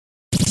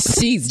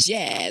She's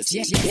Jazz.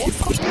 She's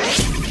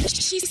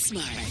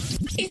smart.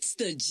 It's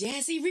the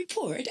Jazzy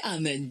Report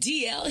on the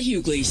D.L.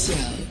 Hughley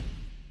Show.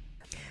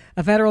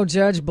 A federal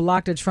judge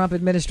blocked a Trump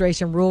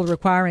administration rule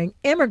requiring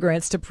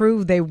immigrants to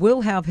prove they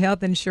will have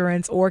health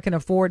insurance or can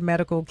afford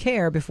medical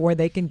care before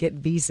they can get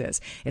visas.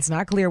 It's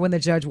not clear when the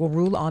judge will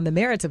rule on the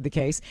merits of the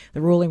case.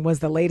 The ruling was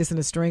the latest in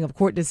a string of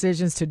court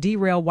decisions to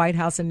derail White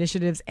House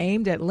initiatives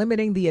aimed at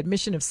limiting the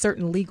admission of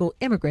certain legal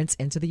immigrants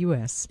into the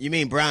U.S. You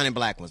mean brown and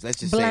black ones? Let's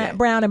just say that.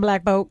 Brown and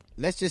black folk.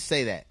 Let's just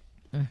say that.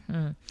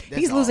 Mm-hmm.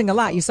 He's losing a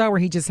lot. You saw where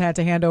he just had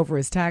to hand over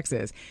his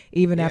taxes.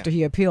 Even after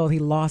he appealed, he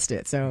lost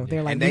it. So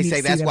they're like, and they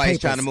say that's why he's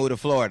trying to move to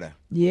Florida.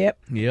 Yep.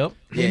 We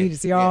need to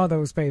see all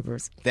those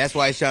papers. That's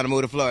why he's trying to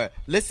move to Florida.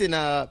 Listen,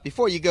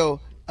 before you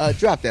go,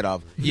 drop that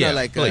off.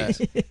 Please.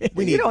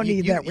 We need, you don't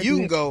need that. You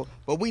can go,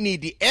 but we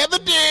need the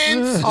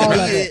evidence.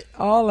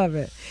 All of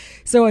it.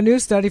 So a new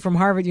study from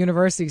Harvard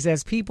University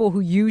says people who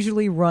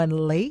usually run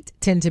late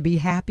tend to be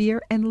happier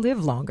and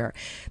live longer.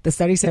 The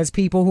study says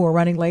people who are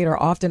running late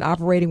are often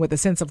operating with a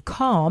sense of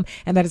calm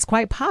and that it's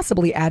quite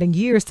possibly adding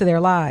years to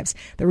their lives.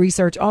 The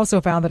research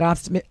also found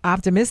that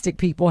optimistic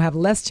people have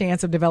less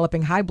chance of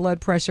developing high blood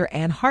pressure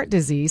and heart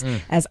disease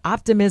as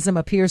optimism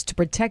appears to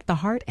protect the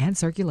heart and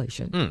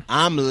circulation.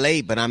 I'm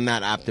late, but I'm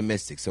not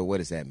optimistic. So what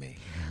does that mean?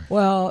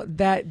 Well,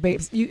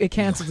 it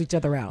cancels each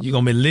other out. You're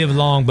going to live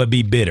long but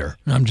be bitter.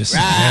 I'm just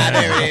saying.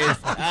 There it is.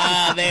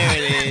 There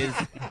it is.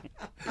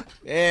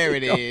 There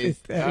it is.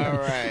 All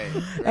right.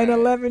 An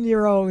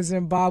 11-year-old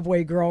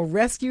Zimbabwe girl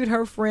rescued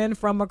her friend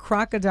from a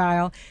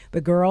crocodile. The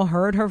girl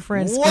heard her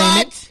friend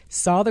screaming,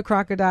 saw the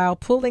crocodile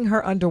pulling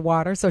her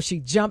underwater, so she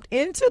jumped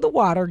into the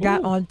water,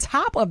 got on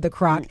top of the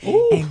croc,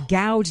 and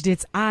gouged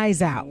its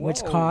eyes out,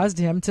 which caused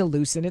him to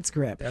loosen its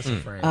grip. That's a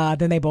friend.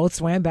 Then they both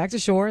swam back to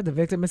shore. The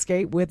victim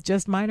escaped with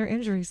just minor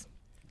injuries.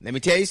 Let me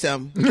tell you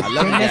something. I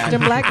love Next to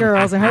them black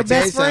girls and her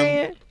best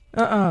friend.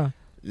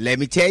 Let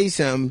me tell you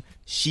something.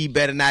 She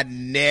better not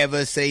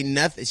never say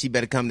nothing. She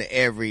better come to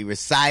every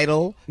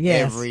recital,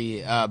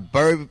 every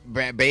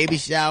baby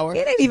shower.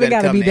 It ain't even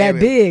got to be that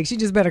big. She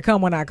just better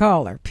come when I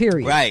call her,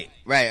 period. Right.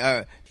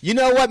 You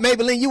know what,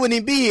 Maybelline? You wouldn't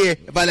even be here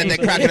if I let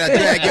that crocodile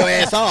drag your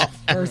ass off.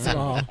 First of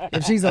all,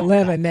 if she's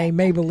 11 named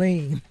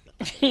Maybelline.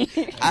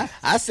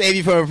 I save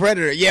you from a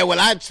predator. Yeah, well,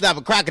 I'd stop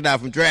a crocodile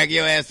from dragging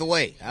your ass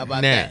away. How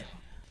about that?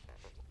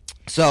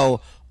 So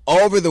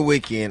over the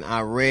weekend,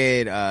 I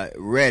read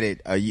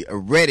Reddit, a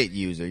Reddit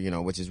user,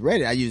 which is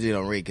Reddit. I usually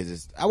don't read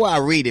because I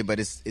read it, but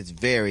it's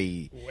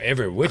very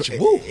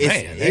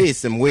it is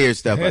some weird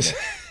stuff.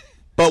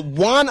 But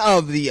one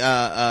of the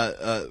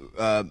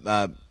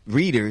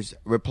readers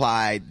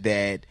replied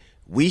that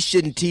we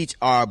shouldn't teach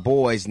our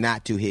boys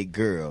not to hit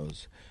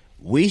girls.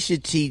 We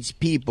should teach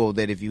people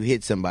that if you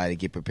hit somebody,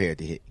 get prepared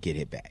to get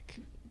hit back.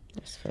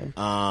 That's fair.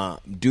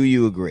 Do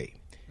you agree?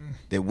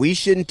 That we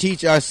shouldn't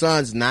teach our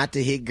sons not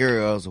to hit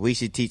girls. We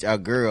should teach our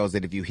girls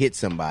that if you hit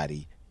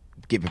somebody,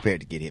 get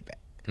prepared to get hit back.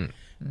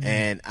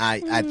 And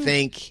I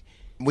think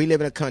we live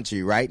in a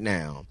country right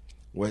now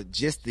where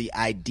just the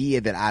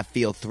idea that I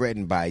feel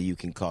threatened by you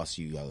can cost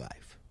you your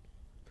life.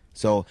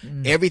 So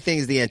everything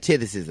is the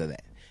antithesis of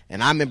that.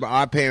 And I remember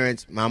our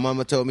parents, my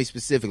mama told me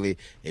specifically,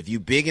 if you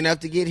big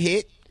enough to get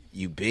hit,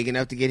 you big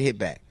enough to get hit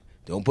back.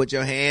 Don't put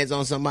your hands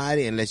on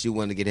somebody unless you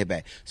want to get hit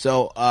back.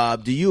 So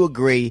do you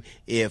agree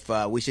if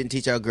we shouldn't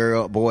teach our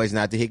boys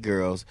not to hit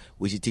girls,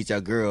 we should teach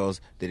our girls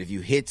that if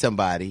you hit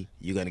somebody,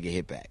 you're going to get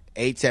hit back?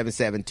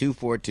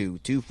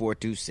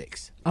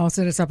 877-242-2426.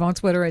 Also, hit us up on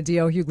Twitter at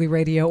D.L. Hughley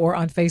Radio or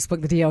on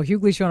Facebook, The D.L.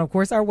 Hughley Show. And, of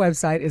course, our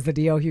website is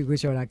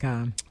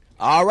thedlhughley.com.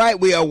 All right,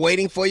 we are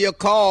waiting for your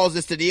calls.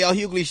 It's the D.L.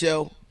 Hughley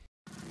Show.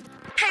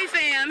 Hey,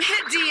 fam,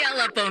 hit DL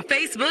up on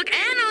Facebook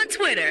and on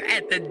Twitter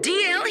at The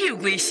D.L.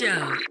 Hughley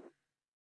Show.